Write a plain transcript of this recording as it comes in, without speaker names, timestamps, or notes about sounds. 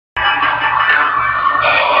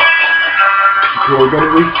We're gonna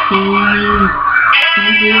receive.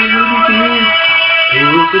 Hey,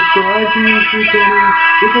 subscribers,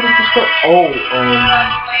 we're gonna subscribe. Oh,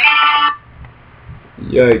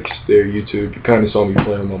 yikes there, YouTube. You kinda saw me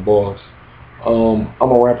playing my boss. I'm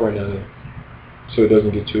a rapper right now, so it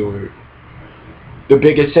doesn't get too weird. The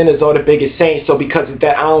biggest sinners are the biggest saints, so because of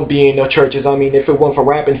that I don't be in no churches. I mean, if it weren't for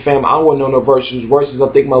rapping, fam, I wouldn't know no verses. I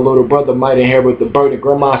think my little brother might inherit the burden.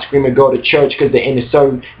 Grandma screaming go to church cause the end is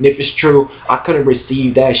certain. And if it's true, I couldn't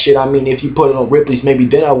receive that shit. I mean, if you put it on Ripley's, maybe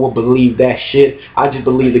then I would believe that shit. I just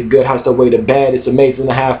believe the good has to weigh the bad. It's amazing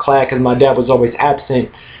to have class cause my dad was always absent.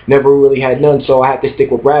 Never really had none, so I had to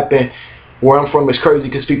stick with rapping. Where I'm from is crazy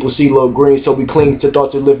because people see Lil Green, so we cling to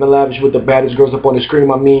thoughts of living lavish with the baddest girls up on the screen.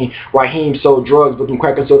 I mean, Raheem sold drugs, but them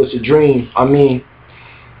crackers sold us a dream. I mean,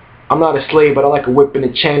 I'm not a slave, but I like a whip and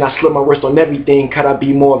a chain. I slip my wrist on everything. Could I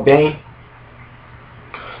be more vain?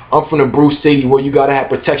 I'm from the Bruce City where you gotta have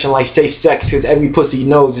protection like safe sex, cause every pussy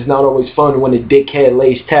knows it's not always fun when a dickhead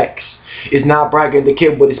lays text. It's not bragging the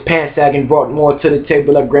kid with his pants sagging brought more to the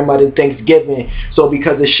table like grandma than Thanksgiving. So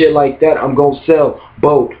because of shit like that, I'm gonna sell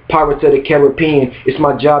boat, Pirates of the Caribbean. It's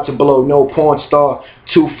my job to blow, no porn star.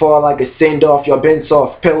 Too far like a send off, y'all been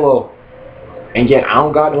soft pillow. And yet I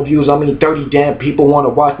don't got no views. I mean 30 damn people wanna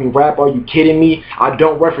watch me rap. Are you kidding me? I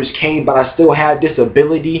don't reference Kane, but I still have this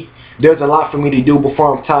ability. There's a lot for me to do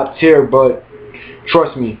before I'm top tier, but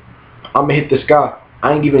trust me, I'ma hit the sky.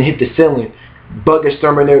 I ain't even hit the ceiling. Bug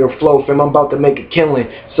exterminator flow, fam, I'm about to make a killing.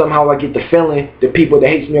 Somehow I get the feeling the people that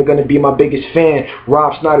hate me are gonna be my biggest fan.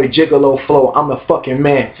 Rob Snyder Gigolo flow, I'm the fucking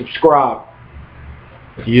man. Subscribe.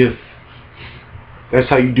 Yeah. That's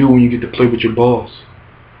how you do when you get to play with your balls.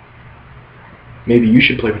 Maybe you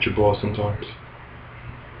should play with your balls sometimes.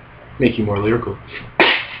 Make you more lyrical.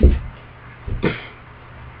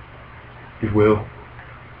 You will.